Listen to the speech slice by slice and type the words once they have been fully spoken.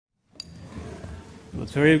Well,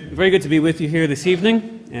 it's very, very good to be with you here this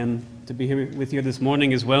evening and to be here with you this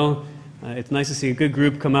morning as well. It's nice to see a good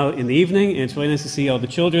group come out in the evening, and it's really nice to see all the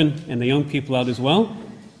children and the young people out as well.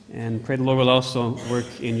 And pray the Lord will also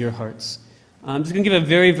work in your hearts. I'm just going to give a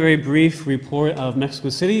very, very brief report of Mexico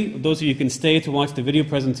City. Those of you who can stay to watch the video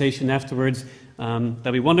presentation afterwards,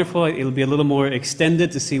 that'll be wonderful. It'll be a little more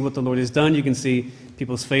extended to see what the Lord has done. You can see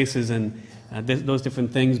people's faces and those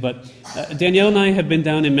different things. But Danielle and I have been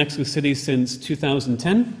down in Mexico City since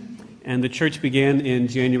 2010, and the church began in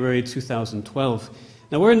January 2012.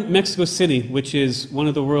 Now, we're in Mexico City, which is one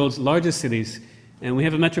of the world's largest cities, and we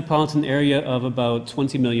have a metropolitan area of about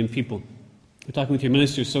 20 million people. We're talking with your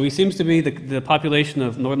ministers. So he seems to be the population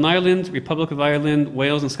of Northern Ireland, Republic of Ireland,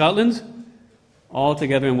 Wales, and Scotland, all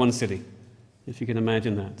together in one city, if you can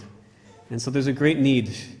imagine that. And so there's a great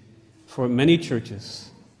need for many churches,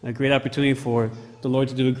 a great opportunity for the Lord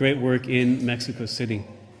to do a great work in Mexico City.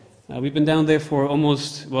 We've been down there for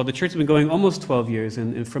the church has been going almost 12 years,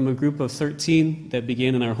 and from a group of 13 that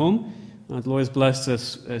began in our home, the Lord has blessed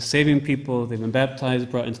us saving people. They've been baptized,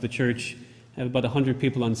 brought into the church, have about 100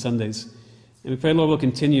 people on Sundays. And we pray the Lord will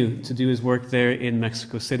continue to do His work there in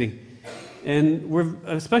Mexico City. And we're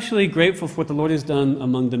especially grateful for what the Lord has done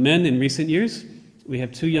among the men in recent years. We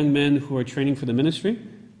have 2 young men who are training for the ministry.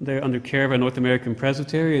 They're under care of our North American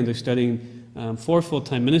Presbytery, and they're studying for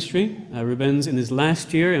full-time ministry. Ruben's in his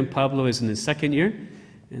last year, and Pablo is in his second year.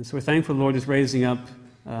 And so we're thankful the Lord is raising up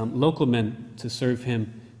local men to serve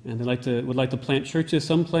Him. And they would like to plant churches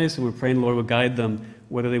someplace, and we're praying the Lord will guide them,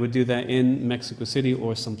 whether they would do that in Mexico City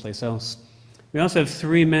or someplace else. We also have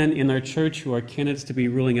 3 men in our church who are candidates to be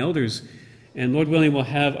ruling elders. And Lord willing, we'll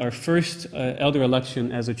have our first elder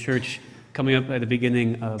election as a church coming up at the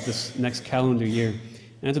beginning of this next calendar year.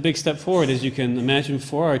 And it's a big step forward, as you can imagine,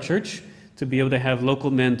 for our church to be able to have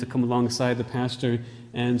local men to come alongside the pastor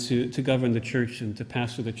and to govern the church and to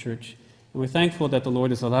pastor the church. And we're thankful that the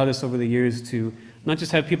Lord has allowed us over the years to not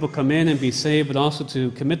just have people come in and be saved, but also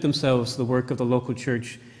to commit themselves to the work of the local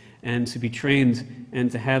church and to be trained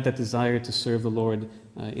and to have that desire to serve the Lord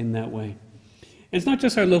in that way. And it's not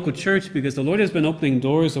just our local church, because the Lord has been opening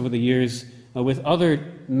doors over the years with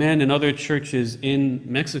other men and other churches in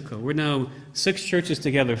Mexico. We're now 6 churches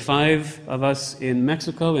together, 5 of us in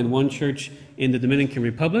Mexico and 1 church in the Dominican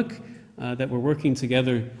Republic that we're working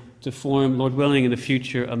together to form, Lord willing, in the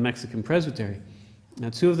future, a Mexican presbytery. Now,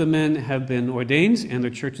 2 of the men have been ordained, and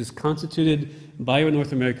their church is constituted by our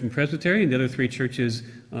North American Presbytery, and the other 3 churches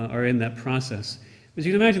are in that process. As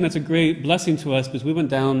you can imagine, that's a great blessing to us, because we went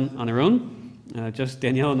down on our own, just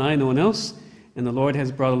Danielle and I, no one else, and the Lord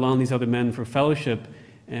has brought along these other men for fellowship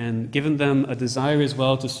and given them a desire as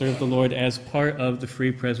well to serve the Lord as part of the Free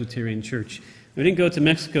Presbyterian Church. We didn't go to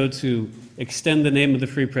Mexico to extend the name of the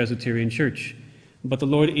Free Presbyterian Church, but the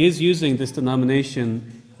Lord is using this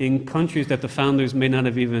denomination in countries that the founders may not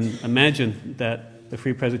have even imagined that the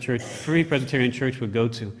Free Presbyterian Church would go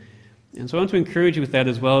to. And so I want to encourage you with that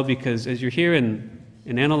as well, because as you're here in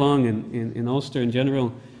Annalong and in Ulster in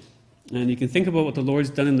general, and you can think about what the Lord's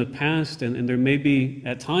done in the past, and there may be,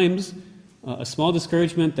 at times, a small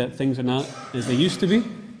discouragement that things are not as they used to be.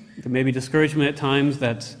 There may be discouragement at times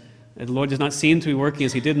that the Lord does not seem to be working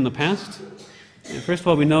as He did in the past. And first of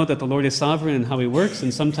all, we know that the Lord is sovereign in how He works,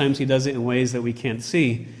 and sometimes He does it in ways that we can't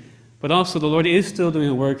see. But also, the Lord is still doing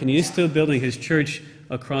a work, and He is still building His church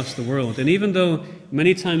across the world. And even though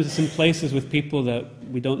many times it's in places with people that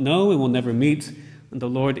we don't know and will never meet, the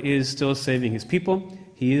Lord is still saving His people.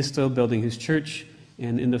 He is still building His church,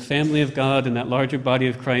 and in the family of God, in that larger body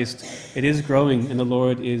of Christ, it is growing, and the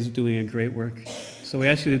Lord is doing a great work. So we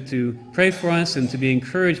ask you to pray for us and to be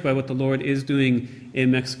encouraged by what the Lord is doing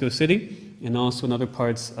in Mexico City and also in other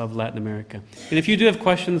parts of Latin America. And if you do have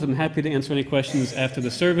questions, I'm happy to answer any questions after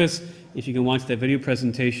the service, if you can watch that video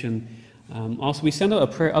presentation. Also, we send out a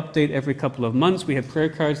prayer update every couple of months. We have prayer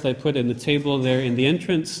cards that I put in the table there in the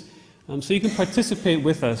entrance, so you can participate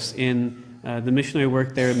with us in the missionary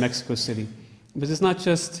work there in Mexico City. Because it's not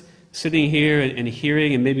just sitting here and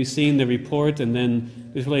hearing and maybe seeing the report and then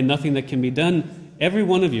there's really nothing that can be done. Every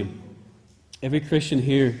one of you, every Christian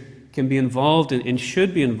here can be involved and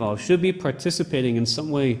should be involved, should be participating in some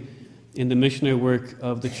way in the missionary work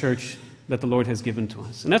of the church that the Lord has given to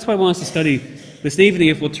us. And that's why I want us to study this evening.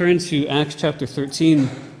 If we'll turn to Acts chapter 13,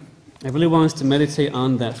 I really want us to meditate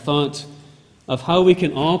on that thought of how we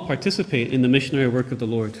can all participate in the missionary work of the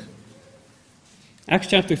Lord. Acts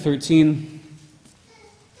chapter 13,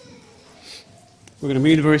 we're going to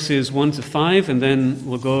read verses 1 to 5, and then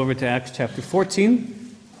we'll go over to Acts chapter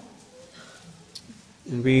 14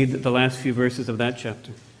 and read the last few verses of that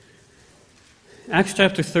chapter. Acts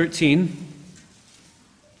chapter 13,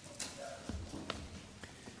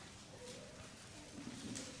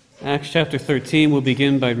 Acts chapter 13, we'll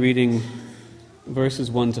begin by reading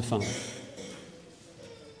verses 1 to 5.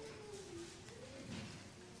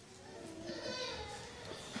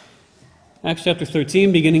 Acts chapter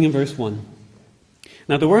 13, beginning in verse 1.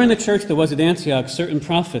 Now there were in the church that was at Antioch certain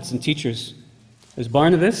prophets and teachers. There's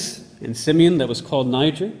Barnabas, and Simeon that was called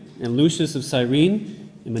Niger, and Lucius of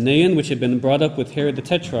Cyrene, and Manaen, which had been brought up with Herod the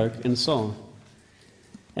Tetrarch, and Saul.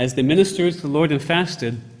 As they ministered to the Lord and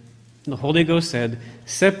fasted, the Holy Ghost said,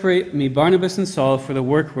 "Separate me Barnabas and Saul for the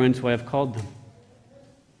work whereunto I have called them."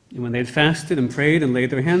 And when they had fasted and prayed and laid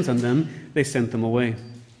their hands on them, they sent them away.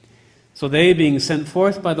 So they, being sent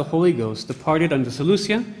forth by the Holy Ghost, departed unto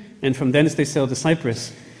Seleucia, and from thence they sailed to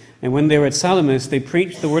Cyprus. And when they were at Salamis, they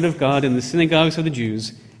preached the word of God in the synagogues of the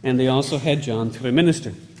Jews, and they also had John to their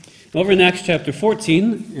minister. Over in Acts chapter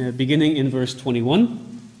 14, beginning in verse 21.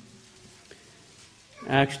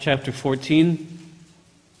 Acts chapter 14,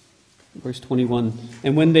 verse 21.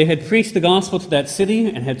 And when they had preached the gospel to that city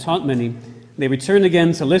and had taught many, they returned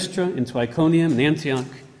again to Lystra and to Iconium and Antioch,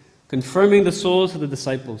 confirming the souls of the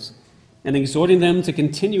disciples, and exhorting them to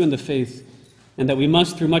continue in the faith, and that we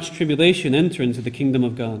must through much tribulation enter into the kingdom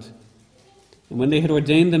of God. And when they had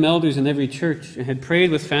ordained them elders in every church, and had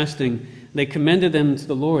prayed with fasting, they commended them to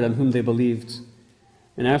the Lord on whom they believed.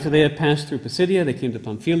 And after they had passed through Pisidia, they came to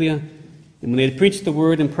Pamphylia, and when they had preached the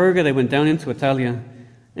word in Perga, they went down into Italia,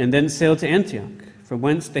 and then sailed to Antioch, from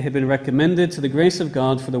whence they had been recommended to the grace of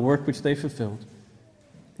God for the work which they fulfilled.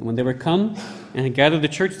 And when they were come and had gathered the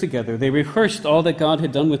church together, they rehearsed all that God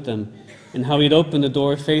had done with them, and how he had opened the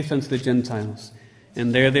door of faith unto the Gentiles.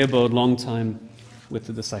 And there they abode long time with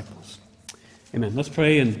the disciples. Amen. Let's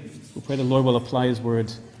pray, and we'll pray the Lord will apply his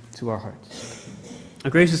word to our hearts. Our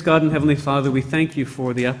gracious God and Heavenly Father, we thank you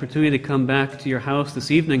for the opportunity to come back to your house this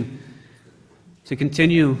evening, to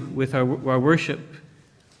continue with our worship,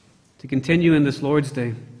 to continue in this Lord's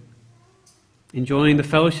Day, enjoying the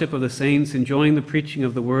fellowship of the saints, enjoying the preaching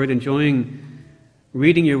of the word, enjoying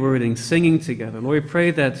reading your word and singing together. Lord, we pray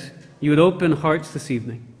that you would open hearts this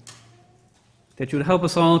evening, that you would help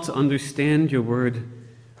us all to understand your word,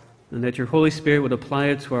 and that your Holy Spirit would apply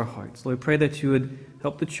it to our hearts. Lord, we pray that you would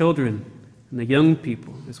help the children and the young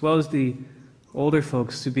people, as well as the older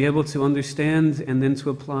folks, to be able to understand and then to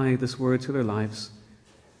apply this word to their lives.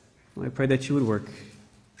 Lord, I pray that you would work.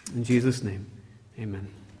 In Jesus' name, amen.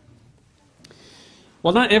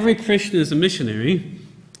 While not every Christian is a missionary,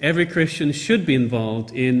 every Christian should be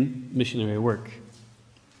involved in missionary work.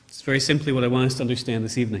 It's very simply what I want us to understand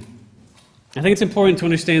this evening. I think it's important to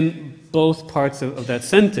understand both parts of that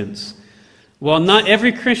sentence. While not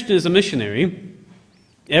every Christian is a missionary,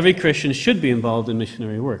 every Christian should be involved in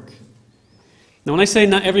missionary work. Now, when I say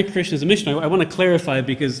not every Christian is a missionary, I want to clarify,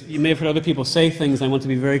 because you may have heard other people say things, and I want to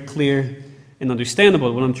be very clear and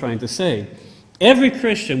understandable what I'm trying to say. Every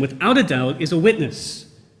Christian, without a doubt, is a witness.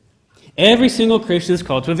 Every single Christian is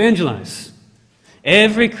called to evangelize.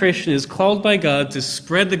 Every Christian is called by God to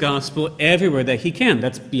spread the gospel everywhere that he can.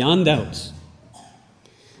 That's beyond doubt.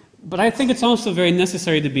 But I think it's also very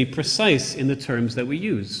necessary to be precise in the terms that we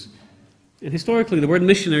use. And historically, the word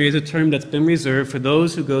missionary is a term that's been reserved for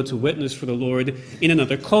those who go to witness for the Lord in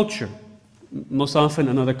another culture. Most often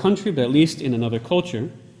another country, but at least in another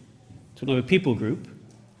culture, to another people group.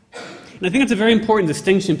 And I think it's a very important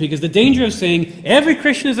distinction, because the danger of saying every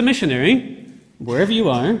Christian is a missionary, wherever you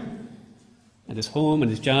are, at his home, at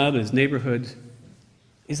his job, at his neighborhood,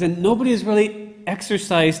 is that nobody is really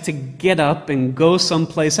exercised to get up and go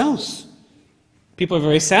someplace else. People are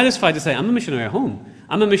very satisfied to say, I'm a missionary at home.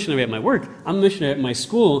 I'm a missionary at my work. I'm a missionary at my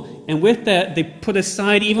school. And with that, they put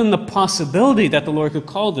aside even the possibility that the Lord could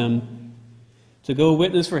call them to go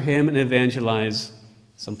witness for him and evangelize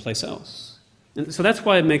someplace else. And so that's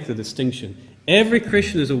why I make the distinction. Every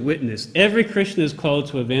Christian is a witness. Every Christian is called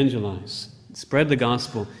to evangelize, spread the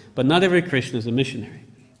gospel. But not every Christian is a missionary.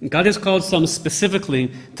 God has called some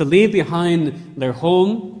specifically to leave behind their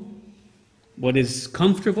home, what is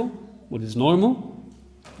comfortable, what is normal,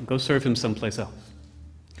 and go serve him someplace else.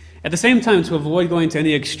 At the same time, to avoid going to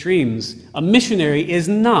any extremes, a missionary is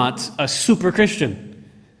not a super Christian.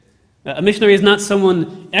 A missionary is not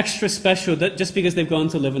someone extra special that just because they've gone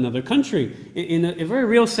to live in another country. In a very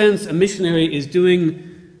real sense, a missionary is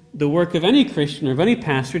doing the work of any Christian or of any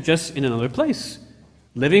pastor, just in another place.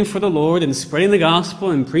 Living for the Lord and spreading the gospel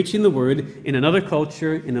and preaching the word in another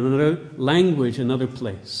culture, in another language, another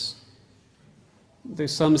place.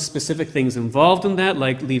 There's some specific things involved in that,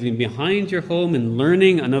 like leaving behind your home and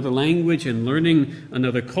learning another language and learning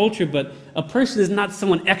another culture, but a person is not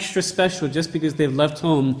someone extra special just because they've left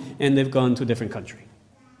home and they've gone to a different country.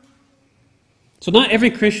 So not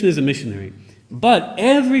every Christian is a missionary, but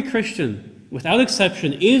every Christian without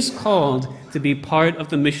exception, is called to be part of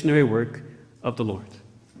the missionary work of the Lord.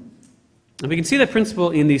 And we can see that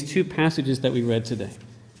principle in these two passages that we read today.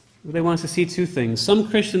 They want us to see two things. Some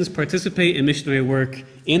Christians participate in missionary work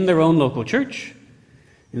in their own local church,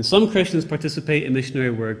 and some Christians participate in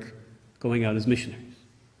missionary work going out as missionaries.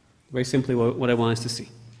 Very simply what I want us to see.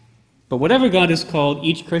 But whatever God has called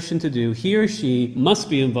each Christian to do, he or she must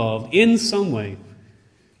be involved in some way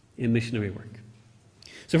in missionary work.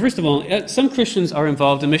 So first of all, some Christians are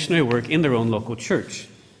involved in missionary work in their own local church.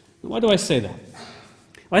 Why do I say that?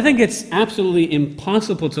 Well, I think it's absolutely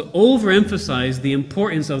impossible to overemphasize the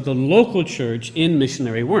importance of the local church in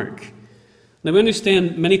missionary work. Now, we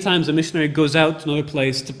understand many times a missionary goes out to another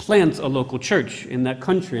place to plant a local church in that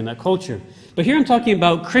country, in that culture. But here I'm talking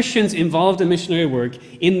about Christians involved in missionary work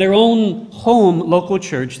in their own home local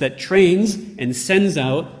church that trains and sends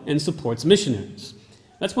out and supports missionaries.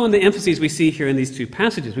 That's one of the emphases we see here in these two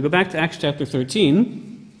passages. We go back to Acts chapter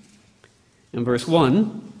 13 and verse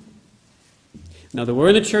 1. Now there were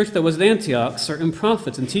in the church that was at Antioch certain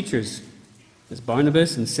prophets and teachers, as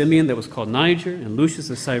Barnabas and Simeon that was called Niger, and Lucius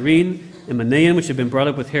of Cyrene, and Manaen, which had been brought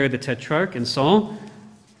up with Herod the Tetrarch, and Saul.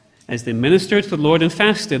 As they ministered to the Lord and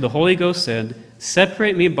fasted, the Holy Ghost said,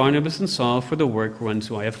 "Separate me Barnabas and Saul for the work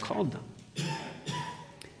whereunto I have called them."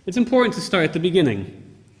 It's important to start at the beginning.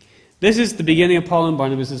 This is the beginning of Paul and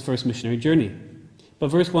Barnabas' first missionary journey. But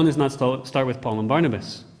verse 1 does not start with Paul and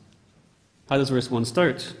Barnabas. How does verse 1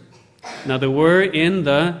 start? Now there were in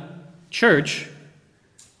the church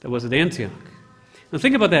that was at Antioch. Now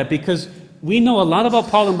think about that, because we know a lot about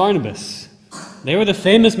Paul and Barnabas. They were the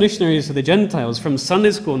famous missionaries to the Gentiles. From Sunday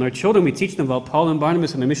school and our children, we teach them about Paul and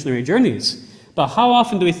Barnabas and their missionary journeys. But how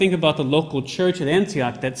often do we think about the local church at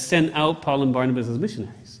Antioch that sent out Paul and Barnabas as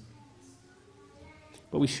missionaries?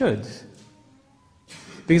 But we should.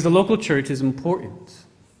 Because the local church is important.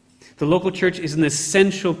 The local church is an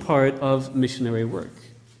essential part of missionary work.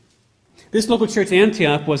 This local church at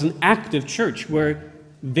Antioch was an active church where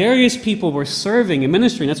various people were serving and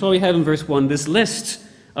ministering. That's why we have in verse 1 this list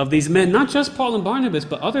of these men, not just Paul and Barnabas,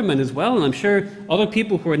 but other men as well. And I'm sure other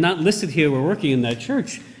people who are not listed here were working in that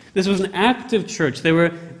church. This was an active church. There were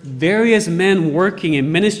various men working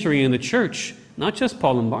and ministering in the church, not just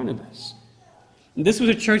Paul and Barnabas. And this was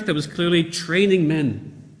a church that was clearly training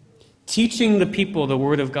men, teaching the people the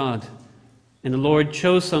Word of God. And the Lord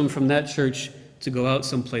chose some from that church to go out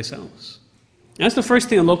someplace else. And that's the first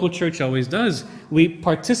thing a local church always does. We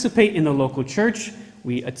participate in the local church,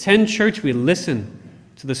 we attend church, we listen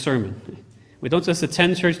to the sermon. We don't just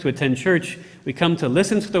attend church to attend church, we come to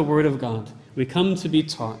listen to the Word of God. We come to be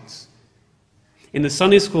taught. In the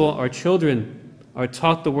Sunday school, our children are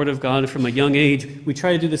taught the Word of God from a young age. We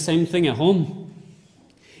try to do the same thing at home.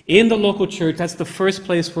 In the local church, that's the first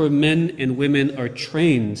place where men and women are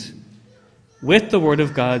trained with the Word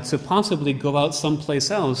of God to possibly go out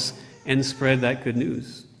someplace else and spread that good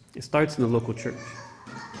news. It starts in the local church.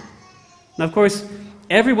 Now, of course,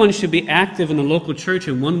 everyone should be active in the local church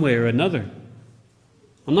in one way or another.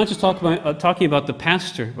 I'm not just talking about the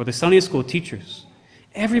pastor or the Sunday school teachers.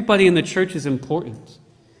 Everybody in the church is important.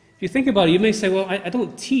 If you think about it, you may say, well, I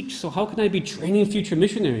don't teach, so how can I be training future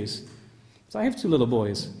missionaries? So I have 2 little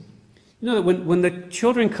boys. You know that when the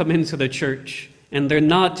children come into the church and they're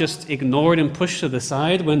not just ignored and pushed to the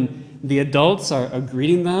side, when the adults are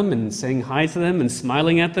greeting them and saying hi to them and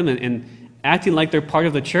smiling at them and acting like they're part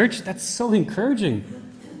of the church, that's so encouraging.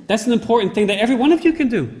 That's an important thing that every one of you can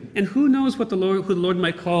do. And who knows who the Lord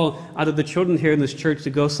might call out of the children here in this church to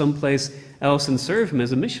go someplace else and serve Him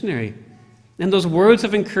as a missionary. And those words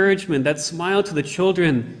of encouragement, that smile to the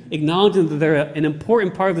children, acknowledging that they're an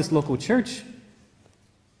important part of this local church,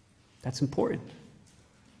 that's important.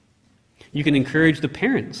 You can encourage the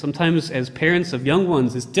parents. Sometimes as parents of young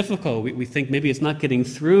ones, it's difficult. We think maybe it's not getting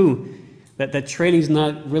through, that training's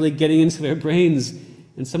not really getting into their brains.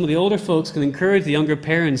 And some of the older folks can encourage the younger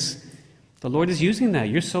parents. The Lord is using that.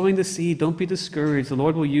 You're sowing the seed. Don't be discouraged. The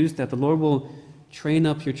Lord will use that. The Lord will train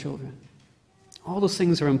up your children. All those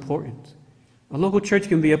things are important. A local church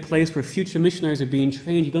can be a place where future missionaries are being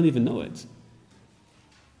trained. You don't even know it.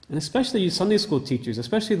 And especially you Sunday school teachers,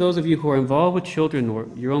 especially those of you who are involved with children or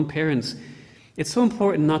your own parents, it's so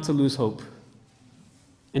important not to lose hope.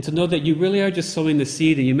 And to know that you really are just sowing the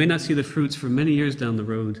seed and you may not see the fruits for many years down the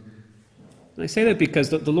road. And I say that because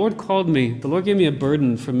the Lord called me, the Lord gave me a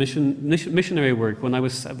burden for missionary work when I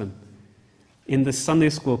was 7 in the Sunday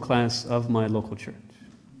school class of my local church.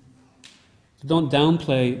 So don't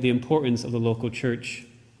downplay the importance of the local church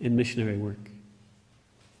in missionary work.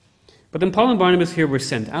 But then Paul and Barnabas here were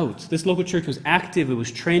sent out. This local church was active. It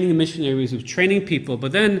was training missionaries. It was training people.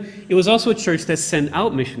 But then it was also a church that sent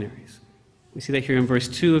out missionaries. We see that here in verse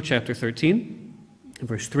 2 of chapter 13. In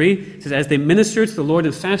verse 3, it says, "As they ministered to the Lord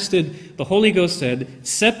and fasted, the Holy Ghost said,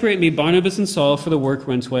 'Separate me Barnabas and Saul for the work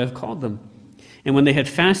whereunto I have called them.' And when they had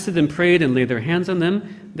fasted and prayed and laid their hands on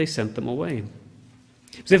them, they sent them away."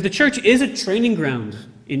 So if the church is a training ground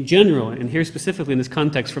in general, and here specifically in this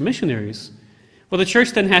context for missionaries, well, the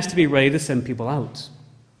church then has to be ready to send people out.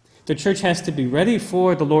 The church has to be ready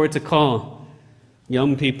for the Lord to call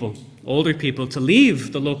young people, older people, to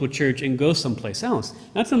leave the local church and go someplace else.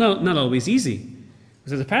 That's not always easy.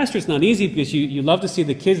 Because as a pastor, it's not easy because you love to see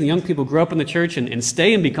the kids and young people grow up in the church and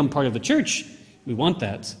stay and become part of the church. We want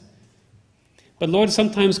that. But Lord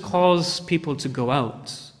sometimes calls people to go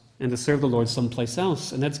out and to serve the Lord someplace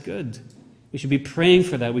else, and that's good. We should be praying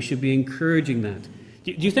for that. We should be encouraging that.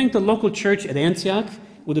 Do you think the local church at Antioch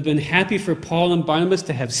would have been happy for Paul and Barnabas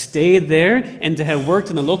to have stayed there and to have worked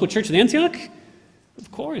in the local church at Antioch?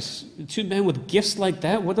 Of course. Two men with gifts like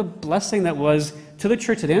that, what a blessing that was to the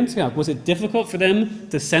church at Antioch. Was it difficult for them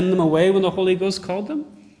to send them away when the Holy Ghost called them?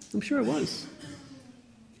 I'm sure it was.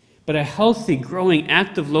 But a healthy, growing,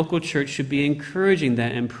 active local church should be encouraging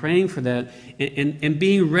that and praying for that and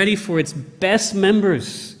being ready for its best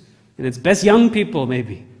members and its best young people,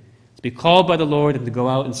 maybe, to be called by the Lord and to go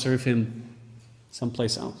out and serve Him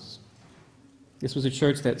someplace else. This was a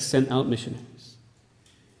church that sent out missionaries.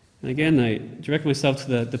 And again, I direct myself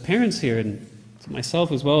to the parents here and to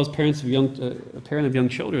myself as well as parents of a parent of young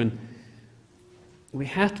children. We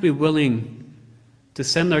have to be willing to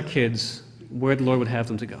send our kids where the Lord would have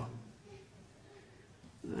them to go.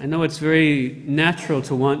 I know it's very natural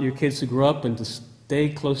to want your kids to grow up and to stay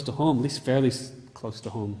close to home, at least fairly close to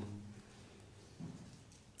home.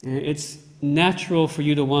 And it's natural for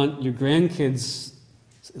you to want your grandkids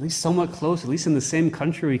at least somewhat close, at least in the same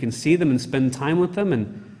country where you can see them and spend time with them.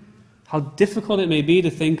 And how difficult it may be to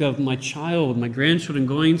think of my child, my grandchildren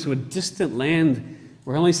going to a distant land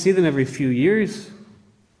where I only see them every few years.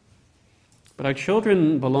 But our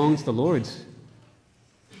children belong to the Lord.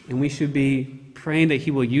 And we should be praying that He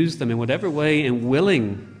will use them in whatever way and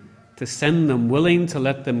willing to send them, willing to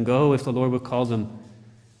let them go if the Lord would call them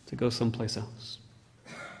to go someplace else.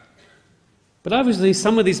 But obviously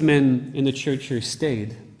some of these men in the church here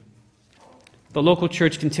stayed. The local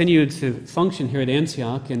church continued to function here at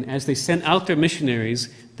Antioch, and as they sent out their missionaries,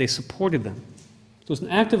 they supported them. So it was an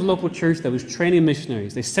active local church that was training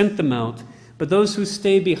missionaries. They sent them out, but those who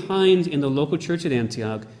stayed behind in the local church at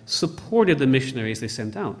Antioch supported the missionaries they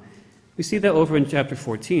sent out. We see that over in chapter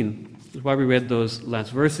 14. That's why we read those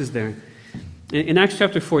last verses there. In Acts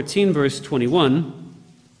chapter 14, verse 21,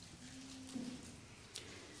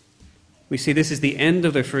 we see this is the end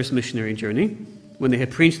of their first missionary journey. When they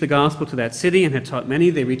had preached the gospel to that city and had taught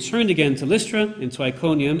many, they returned again to Lystra and to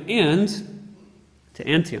Iconium and to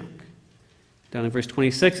Antioch. Down in verse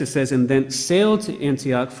 26 it says, "And thence sailed to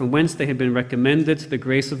Antioch, from whence they had been recommended to the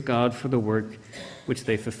grace of God for the work which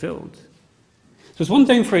they fulfilled." So it's one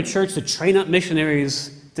thing for a church to train up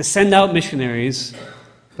missionaries, to send out missionaries,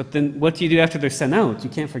 but then what do you do after they're sent out? You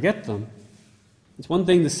can't forget them. It's one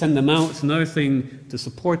thing to send them out, it's another thing to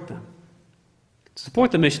support them. To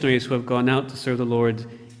support the missionaries who have gone out to serve the Lord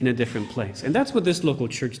in a different place. And that's what this local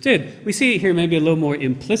church did. We see it here maybe a little more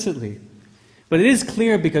implicitly. But it is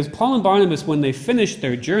clear because Paul and Barnabas, when they finished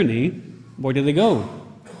their journey, where did they go?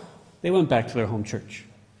 They went back to their home church.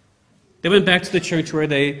 They went back to the church where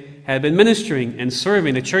they had been ministering and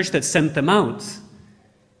serving, the church that sent them out.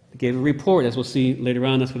 They gave a report, as we'll see later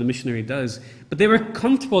on, that's what a missionary does. But they were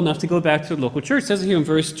comfortable enough to go back to the local church. It says here in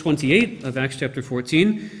verse 28 of Acts chapter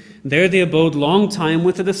 14, "There they abode long time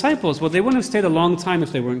with the disciples." Well, they wouldn't have stayed a long time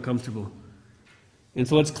if they weren't comfortable. And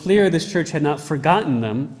so it's clear this church had not forgotten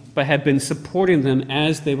them, but had been supporting them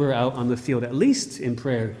as they were out on the field, at least in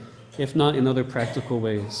prayer, if not in other practical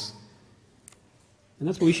ways. And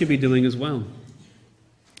that's what we should be doing as well.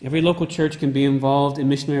 Every local church can be involved in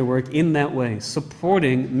missionary work in that way,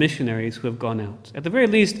 supporting missionaries who have gone out. At the very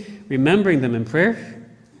least, remembering them in prayer,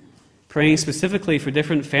 praying specifically for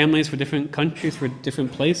different families, for different countries, for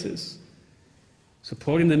different places,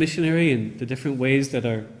 supporting the missionary in the different ways that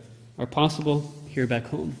are possible here back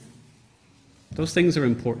home. Those things are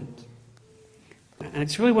important. And I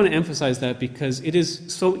just really want to emphasize that because it is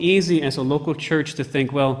so easy as a local church to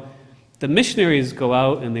think, well, the missionaries go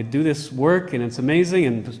out and they do this work and it's amazing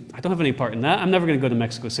and I don't have any part in that. I'm never going to go to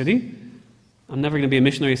Mexico City. I'm never going to be a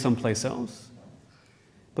missionary someplace else.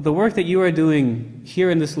 But the work that you are doing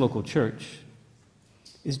here in this local church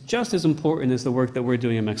is just as important as the work that we're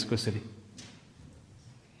doing in Mexico City.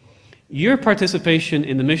 Your participation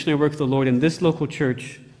in the missionary work of the Lord in this local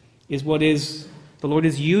church is what the Lord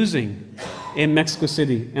is using in Mexico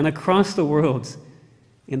City and across the world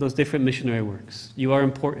in those different missionary works. You are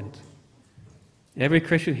important. Every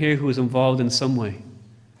Christian here who is involved in some way.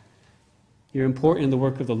 You're important in the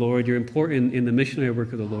work of the Lord. You're important in the missionary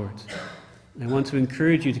work of the Lord. And I want to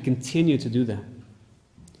encourage you to continue to do that.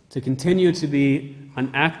 To continue to be an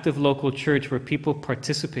active local church where people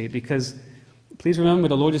participate. Because please remember,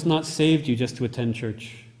 the Lord has not saved you just to attend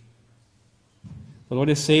church. The Lord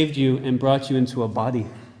has saved you and brought you into a body,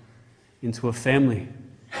 into a family.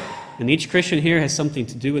 And each Christian here has something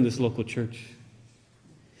to do in this local church.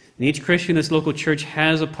 And each Christian in this local church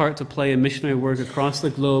has a part to play in missionary work across the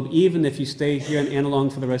globe, even if you stay here in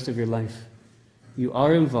Annalong for the rest of your life. You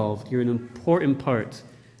are involved. You're an important part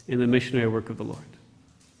in the missionary work of the Lord.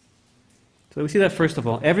 So we see that first of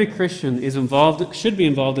all. Every Christian is involved, should be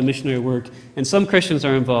involved in missionary work, and some Christians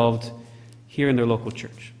are involved here in their local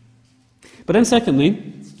church. But then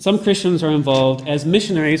secondly, some Christians are involved as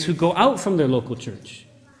missionaries who go out from their local church.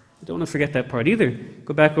 I don't want to forget that part either.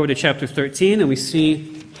 Go back over to chapter 13 and we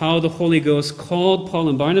see how the Holy Ghost called Paul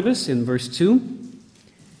and Barnabas in verse 2.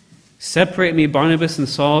 Separate me, Barnabas and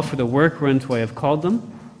Saul, for the work whereunto I have called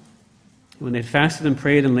them. When they had fasted and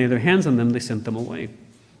prayed and laid their hands on them, they sent them away.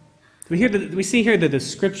 We see here the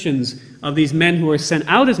descriptions of these men who were sent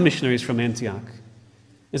out as missionaries from Antioch.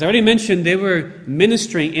 As I already mentioned, they were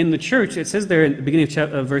ministering in the church. It says there in the beginning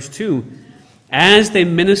of verse 2, as they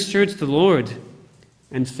ministered to the Lord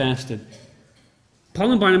and fasted.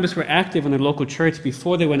 Paul and Barnabas were active in their local church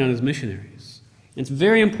before they went out as missionaries. It's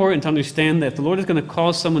very important to understand that if the Lord is going to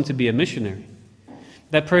call someone to be a missionary,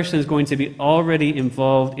 that person is going to be already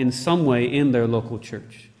involved in some way in their local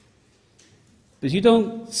church. Because you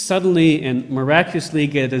don't suddenly and miraculously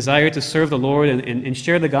get a desire to serve the Lord and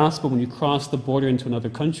share the gospel when you cross the border into another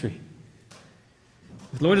country.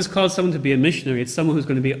 If the Lord has called someone to be a missionary, it's someone who's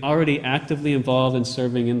going to be already actively involved in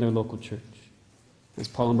serving in their local church. As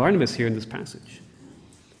Paul and Barnabas here in this passage.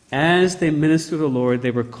 As they ministered to the Lord, they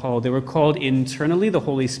were called. They were called internally, the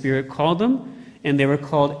Holy Spirit called them, and they were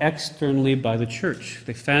called externally by the church.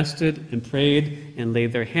 They fasted and prayed and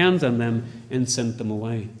laid their hands on them and sent them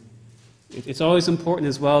away. It's always important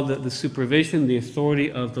as well that the supervision, the authority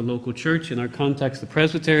of the local church, in our context, the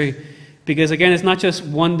presbytery, because again, it's not just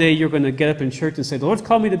one day you're going to get up in church and say, the Lord's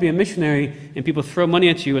called me to be a missionary, and people throw money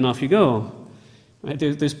at you and off you go. Right?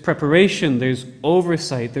 There's preparation, there's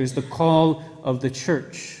oversight, there's the call of the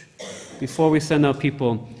church before we send out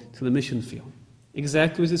people to the mission field.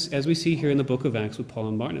 Exactly as we see here in the book of Acts with Paul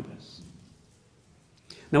and Barnabas.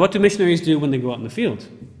 Now, what do missionaries do when they go out in the field?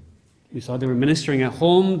 We saw they were ministering at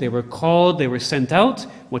home, they were called, they were sent out.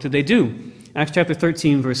 What did they do? Acts chapter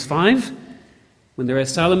 13, verse 5. When they're at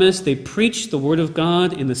Salamis, they preached the word of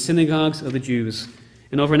God in the synagogues of the Jews.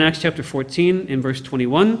 And over in Acts chapter 14, in verse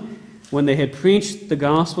 21, when they had preached the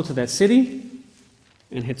gospel to that city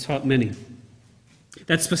and had taught many.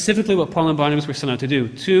 That's specifically what Paul and Barnabas were sent out to do,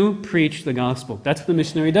 to preach the gospel. That's what the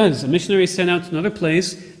missionary does. A missionary is sent out to another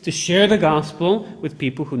place to share the gospel with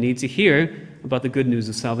people who need to hear about the good news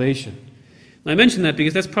of salvation. And I mention that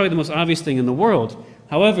because that's probably the most obvious thing in the world.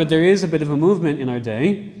 However, there is a bit of a movement in our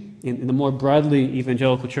day, in the more broadly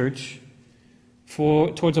evangelical church,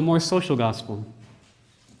 towards a more social gospel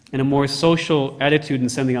and a more social attitude in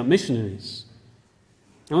sending out missionaries.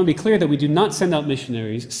 I want to be clear that we do not send out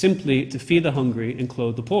missionaries simply to feed the hungry and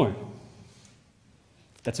clothe the poor.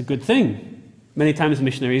 That's a good thing. Many times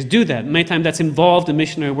missionaries do that. Many times that's involved in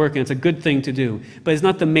missionary work, and it's a good thing to do. But it's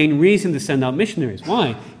not the main reason to send out missionaries.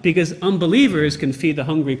 Why? Because unbelievers can feed the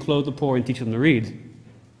hungry, clothe the poor, and teach them to read.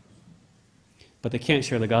 But they can't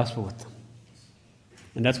share the gospel with them.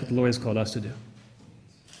 And that's what the Lord has called us to do.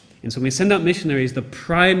 And so when we send out missionaries, the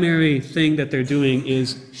primary thing that they're doing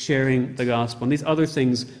is sharing the gospel. And these other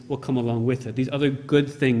things will come along with it. These other good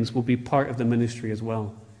things will be part of the ministry as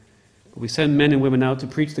well. But we send men and women out to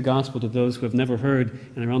preach the gospel to those who have never heard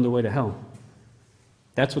and are on their way to hell.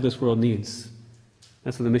 That's what this world needs.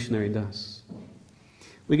 That's what the missionary does.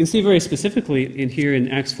 We can see very specifically here in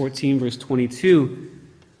Acts 14, verse 22,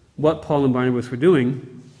 what Paul and Barnabas were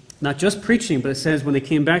doing. Not just preaching, but it says when they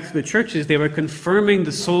came back to the churches, they were confirming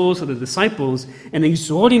the souls of the disciples and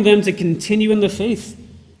exhorting them to continue in the faith,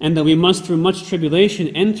 and that we must, through much tribulation,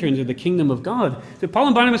 enter into the kingdom of God. So Paul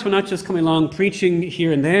and Barnabas were not just coming along preaching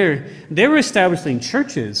here and there. They were establishing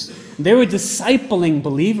churches. They were discipling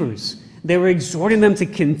believers. They were exhorting them to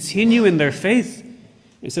continue in their faith.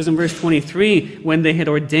 It says in verse 23, when they had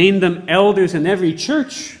ordained them elders in every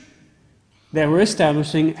church, they were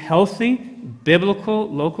establishing healthy, biblical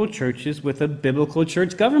local churches with a biblical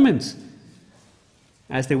church government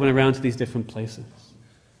as they went around to these different places.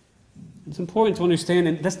 It's important to understand,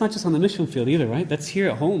 and that's not just on the mission field either, right? That's here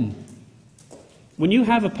at home. When you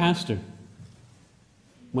have a pastor,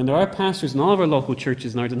 when there are pastors in all of our local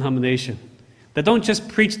churches in our denomination that don't just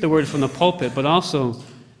preach the word from the pulpit, but also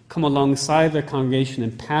come alongside their congregation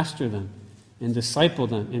and pastor them and disciple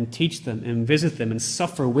them and teach them and visit them and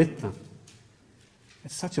suffer with them.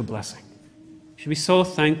 It's such a blessing. We should be so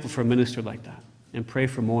thankful for a minister like that and pray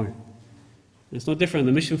for more. And it's no different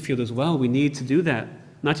in the mission field as well. We need to do that,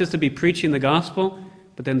 not just to be preaching the gospel,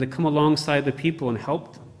 but then to come alongside the people and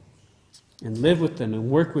help them and live with them and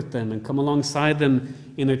work with them and come alongside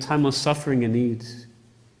them in their time of suffering and need.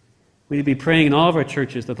 We need to be praying in all of our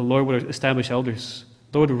churches that the Lord would establish elders.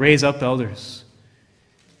 The Lord would raise up elders.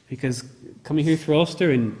 Because coming here through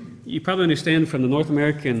Ulster, and you probably understand from the North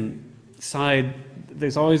American side,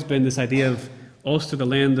 there's always been this idea of Ulster, the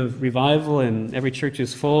land of revival, and every church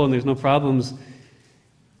is full and there's no problems.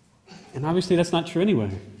 And obviously that's not true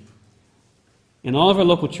anywhere. In all of our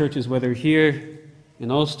local churches, whether here in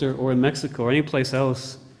Ulster or in Mexico or any place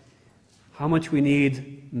else, how much we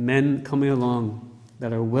need men coming along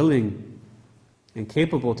that are willing and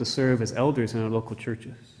capable to serve as elders in our local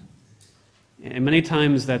churches. And many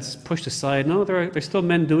times that's pushed aside. No, there's still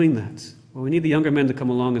men doing that. Well, we need the younger men to come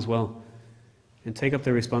along as well and take up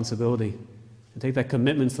their responsibility and take that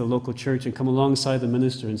commitment to the local church and come alongside the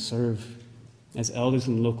minister and serve as elders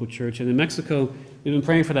in the local church. And in Mexico, we've been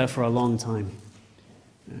praying for that for a long time.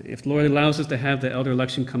 If the Lord allows us to have the elder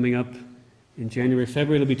election coming up in January,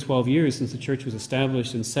 February, it'll be 12 years since the church was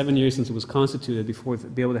established and 7 years since it was constituted before to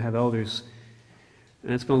be able to have elders.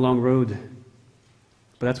 And it's been a long road.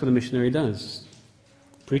 But that's what a missionary does.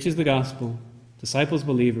 Preaches the gospel, disciples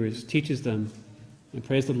believers, teaches them, and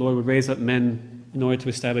prays the Lord would raise up men in order to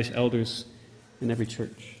establish elders in every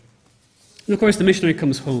church. And of course, the missionary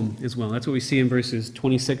comes home as well. That's what we see in verses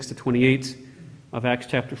 26 to 28 of Acts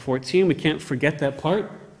chapter 14. We can't forget that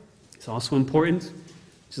part. It's also important. It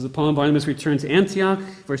says, Paul and Barnabas returned to Antioch.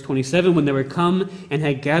 Verse 27, when they were come and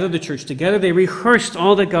had gathered the church together, they rehearsed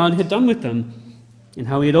all that God had done with them and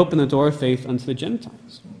how he had opened the door of faith unto the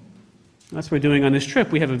Gentiles. That's what we're doing on this trip.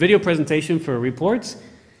 We have a video presentation for reports.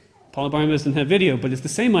 Paul and Barnabas didn't have video, but it's the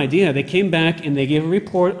same idea. They came back and they gave a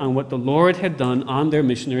report on what the Lord had done on their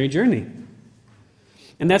missionary journey.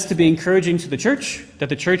 And that's to be encouraging to the church, that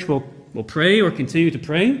the church will pray or continue to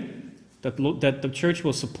pray, that the church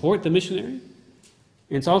will support the missionary.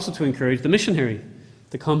 And it's also to encourage the missionary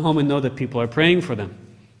to come home and know that people are praying for them,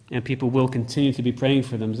 and people will continue to be praying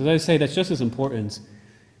for them. So as I say, that's just as important.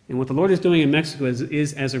 And what the Lord is doing in Mexico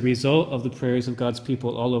is as a result of the prayers of God's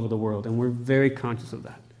people all over the world, and we're very conscious of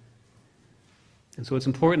that. And so it's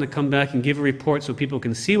important to come back and give a report so people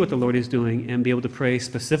can see what the Lord is doing and be able to pray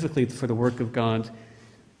specifically for the work of God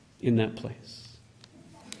in that place.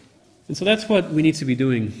 And so that's what we need to be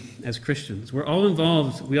doing as Christians. We're all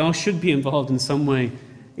involved. We all should be involved in some way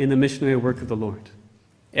in the missionary work of the Lord.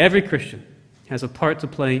 Every Christian has a part to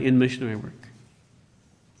play in missionary work.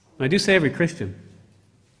 And I do say every Christian,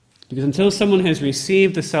 because until someone has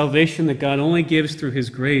received the salvation that God only gives through his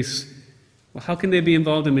grace, well, how can they be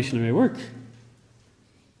involved in missionary work?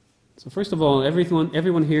 So first of all,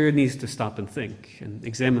 everyone here needs to stop and think and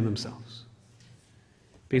examine themselves.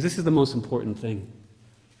 Because this is the most important thing.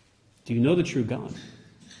 Do you know the true God?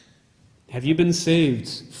 Have you been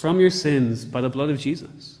saved from your sins by the blood of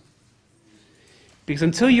Jesus? Because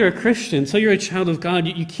until you're a Christian, until you're a child of God,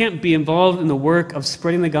 you can't be involved in the work of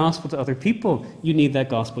spreading the gospel to other people. You need that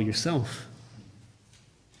gospel yourself.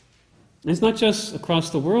 And it's not just across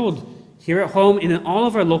the world. Here at home and in all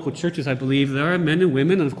of our local churches, I believe, there are men and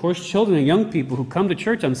women, and of course children and young people who come to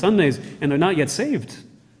church on Sundays and they're not yet saved.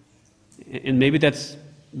 And maybe that's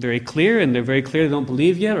very clear, and they're very clear they don't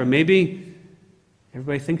believe yet, or maybe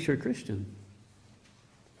everybody thinks you're a Christian.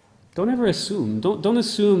 Don't ever assume. Don't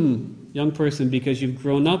assume, young person, because you've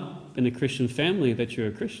grown up in a Christian family that you're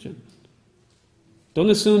a Christian. Don't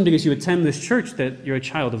assume because you attend this church that you're a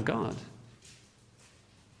child of God.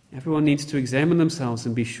 Everyone needs to examine themselves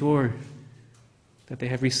and be sure that they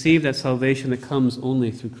have received that salvation that comes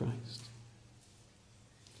only through Christ.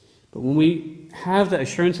 But when we have the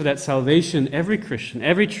assurance of that salvation, every Christian,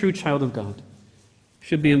 every true child of God,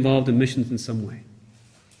 should be involved in missions in some way.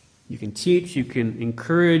 You can teach, you can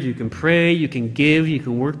encourage, you can pray, you can give, you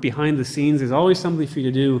can work behind the scenes. There's always something for you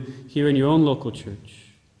to do here in your own local church.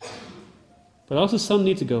 But also some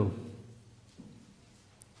need to go.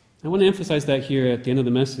 I want to emphasize that here at the end of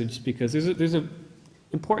the message because there's an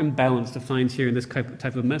important balance to find here in this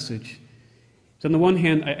type of message. So on the one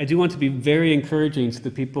hand, I do want to be very encouraging to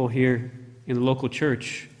the people here in the local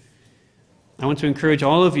church. I want to encourage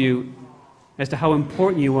all of you as to how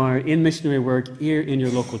important you are in missionary work here in your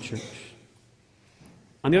local church.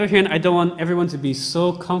 On the other hand, I don't want everyone to be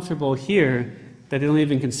so comfortable here that they don't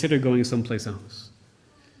even consider going someplace else.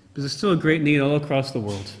 But there's still a great need all across the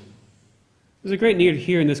world. There's a great need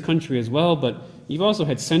here in this country as well, but you've also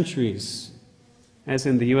had centuries, as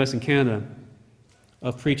in the U.S. and Canada,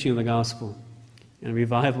 of preaching of the gospel and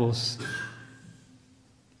revivals,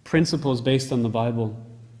 principles based on the Bible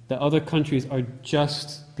that other countries are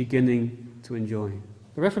just beginning to enjoy.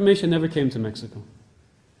 The Reformation never came to Mexico.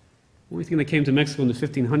 The only thing that came to Mexico in the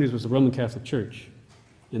 1500s was the Roman Catholic Church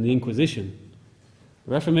and the Inquisition.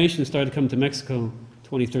 The Reformation started to come to Mexico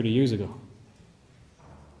 20, 30 years ago.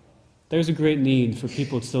 There's a great need for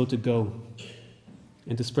people still to go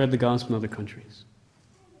and to spread the gospel in other countries.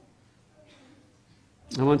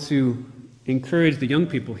 I want to encourage the young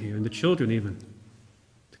people here, and the children even,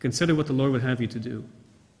 to consider what the Lord would have you to do.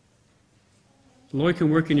 The Lord can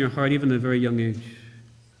work in your heart even at a very young age.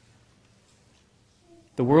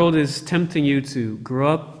 The world is tempting you to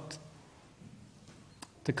grow up,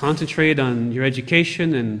 to concentrate on your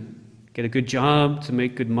education and get a good job, to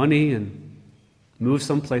make good money and move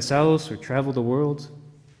someplace else or travel the world.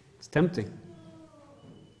 It's tempting.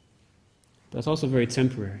 But it's also very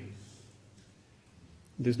temporary.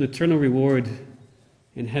 There's an eternal reward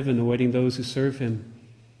in heaven awaiting those who serve Him,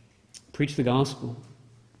 preach the gospel,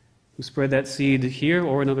 who spread that seed here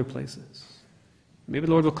or in other places. Maybe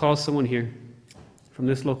the Lord will call someone here from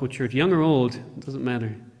this local church, young or old, it doesn't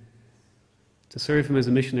matter, to serve Him as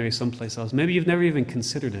a missionary someplace else. Maybe you've never even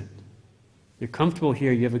considered it. You're comfortable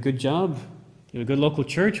here, you have a good job, you have a good local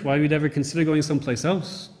church, why would you ever consider going someplace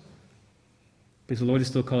else? Because the Lord is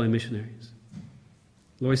still calling missionaries.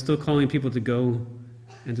 The Lord is still calling people to go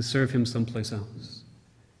and to serve Him someplace else.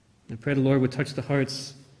 I pray the Lord would touch the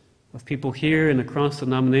hearts of people here and across the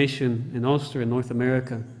denomination in Ulster and North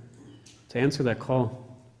America to answer that call.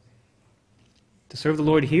 To serve the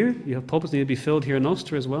Lord here, you have pulpits need to be filled here in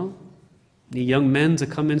Ulster as well. You need young men to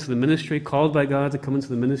come into the ministry, called by God to come into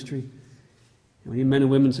the ministry. And we need men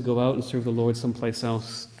and women to go out and serve the Lord someplace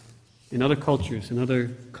else, in other cultures, in other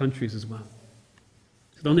countries as well.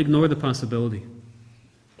 So don't ignore the possibility.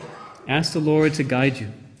 Ask the Lord to guide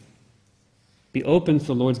you. Be open for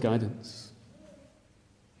the Lord's guidance.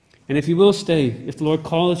 And if you will stay, if the Lord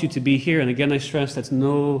calls you to be here, and again I stress that's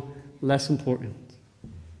no less important.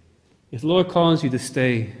 If the Lord calls you to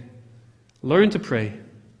stay, learn to pray,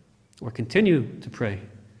 or continue to pray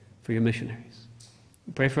for your missionaries.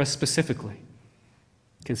 Pray for us specifically,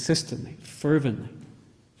 consistently, fervently,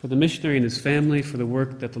 for the missionary and his family, for the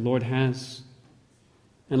work that the Lord has.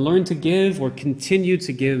 And learn to give or continue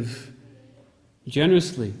to give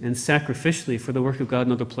generously and sacrificially for the work of God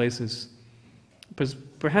in other places. Because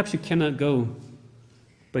perhaps you cannot go,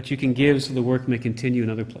 but you can give so the work may continue in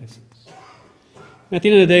other places. And at the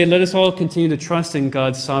end of the day, let us all continue to trust in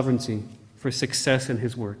God's sovereignty for success in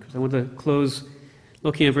His work. I want to close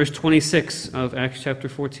looking at verse 26 of Acts chapter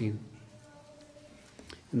 14.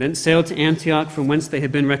 And then sailed to Antioch, from whence they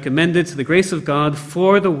had been recommended to the grace of God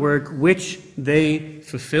for the work which they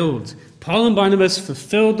fulfilled. Paul and Barnabas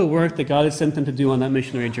fulfilled the work that God had sent them to do on that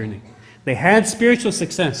missionary journey. They had spiritual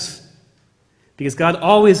success, because God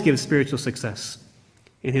always gives spiritual success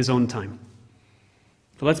in His own time.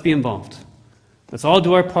 So let's be involved. Let's all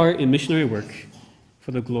do our part in missionary work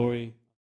for the glory